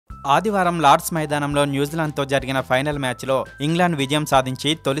ఆదివారం లార్డ్స్ మైదానంలో న్యూజిలాండ్తో జరిగిన ఫైనల్ మ్యాచ్లో ఇంగ్లాండ్ విజయం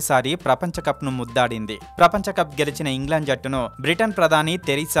సాధించి తొలిసారి ప్రపంచ కప్ను ముద్దాడింది. ప్రపంచ కప్ గెలిచిన ఇంగ్లాండ్ జట్టును బ్రిటన్ ప్రధాని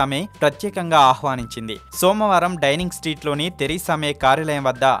థెరిసా మే ప్రత్యేకంగా ఆహ్వానించింది. సోమవారం డైనింగ్ స్ట్రీట్లోని థెరిసా మే కార్యాలయం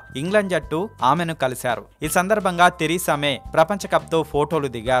వద్ద ఇంగ్లాండ్ జట్టు ఆమెను కలిశారు. ఈ సందర్భంగా థెరిసా మే ప్రపంచ కప్తో ఫోటోలు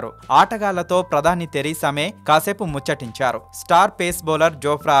దిగారు. ఆటగాళ్లతో ప్రధాని థెరిసా మే కాసేపు ముచ్చటించారు. Star pace bowler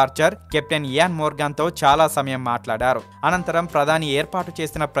Jofra Archer, captain Ian Morgan తో చాలా సమయం మాట్లాడారు. అనంతరం ప్రధాని ఏర్పాటు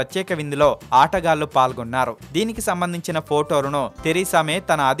చేసిన ప్రత్యేక విందులో ఆటగాళ్లు పాల్గొన్నారు. దీనికి సంబంధించిన ఫోటోలను థెరిసా మే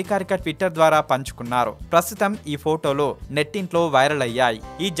తన అధికారిక ట్విట్టర్ ద్వారా పంచుకున్నారు. ప్రస్తుతం ఈ ఫోటోలు నెట్టింట్లో వైరల్ అయ్యాయి.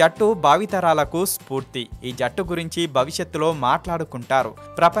 ఈ జట్టు భావితరాలకు స్ఫూర్తి. ఈ జట్టు గురించి భవిష్యత్తులో మాట్లాడుకుంటారు.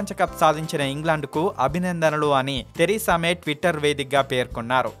 ప్రపంచ కప్ సాధించిన ఇంగ్లాండ్ కు అభినందనలు అని థెరిసా మే ట్విట్టర్ వేదికగా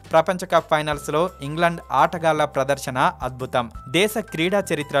పేర్కొన్నారు. ప్రపంచ కప్ ఫైనల్స్ లో ఇంగ్లాండ్ ఆటగాళ్ల ప్రదర్శన అద్భుతం. దేశ క్రీడా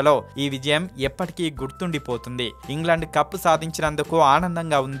చరిత్రలో ఈ విజయం ఎప్పటికీ గుర్తుండిపోతుంది. ఇంగ్లాండ్ కప్ సాధించినందుకు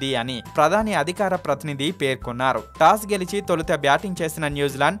ఆనందంగా ఉంది అని ప్రధాని అధికార ప్రతినిధి పేర్కొన్నారు. టాస్ గెలిచి తొలుత బ్యాటింగ్ చేసిన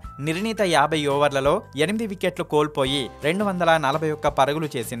న్యూజిలాండ్ నిర్ణీత 50 ఓవర్లలో 8 వికెట్లు కోల్పోయి 241 పరుగులు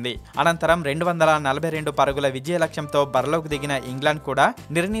చేసింది. అనంతరం 242 పరుగుల విజయ లక్ష్యంతో బరిలోకి దిగిన ఇంగ్లాండ్ కూడా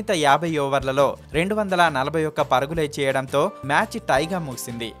నిర్ణీత 50 ఓవర్లలో 241 పరుగులే చేయడంతో మ్యాచ్ టైగా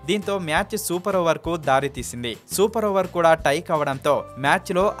ముగిసింది. దీంతో మ్యాచ్ సూపర్ ఓవర్ కు దారితీసింది. సూపర్ ఓవర్ కూడా టై కావడంతో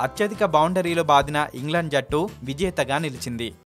మ్యాచ్ లో అత్యధిక బౌండరీలు బాదిన ఇంగ్లాండ్ జట్టు విజేతగా నిలిచింది.